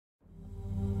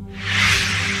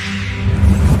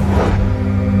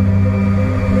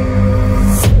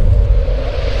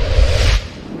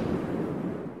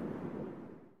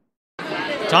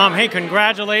Tom, hey,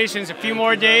 congratulations. A few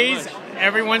more days.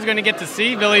 Everyone's going to get to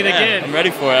see Billy the Kid. I'm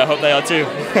ready for it. I hope they are too.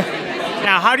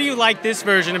 Now, how do you like this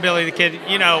version of Billy the Kid?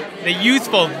 You know, the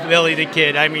youthful Billy the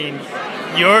Kid. I mean,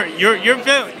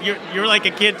 you're like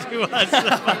a kid to us.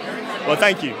 Well,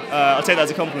 thank you. I'll take that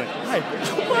as a compliment.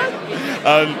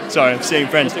 Hi. Sorry, I'm seeing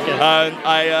friends. Okay.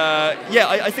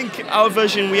 I think our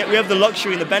version, we have the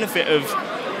luxury and the benefit of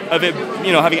it,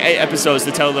 you know, having 8 episodes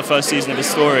to tell the first season of his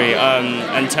story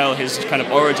and tell his kind of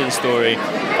origin story,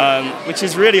 which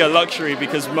is really a luxury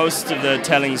because most of the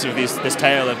tellings of this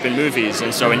tale have been movies,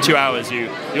 and so in 2 hours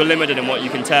you're limited in what you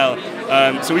can tell.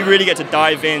 So we really get to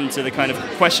dive into the kind of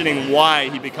questioning why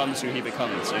he becomes who he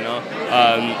becomes.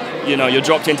 You know, you're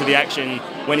dropped into the action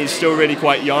when he's still really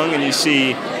quite young, and you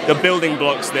see the building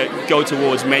blocks that go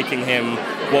towards making him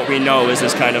what we know as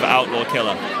this kind of outlaw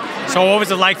killer. So what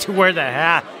was it like to wear the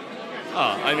hat? Oh,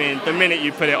 I mean, the minute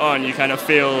you put it on, you kind of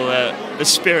feel the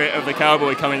spirit of the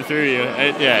cowboy coming through you.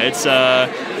 It's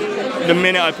the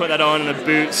minute I put that on, and the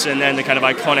boots, and then the kind of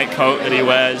iconic coat that he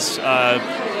wears,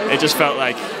 it just felt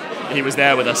like he was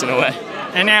there with us in a way.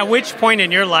 And at which point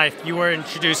in your life you were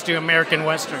introduced to American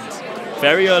Westerns?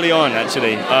 Very early on,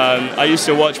 actually. I used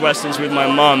to watch Westerns with my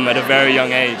mum at a very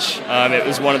young age. It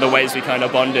was one of the ways we kind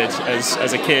of bonded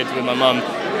as a kid with my mum.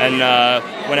 And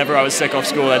whenever I was sick off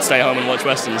school, I'd stay home and watch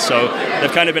Westerns. So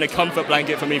they've kind of been a comfort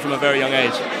blanket for me from a very young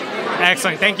age.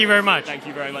 Excellent. Thank you very much. Thank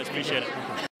you very much. Appreciate it.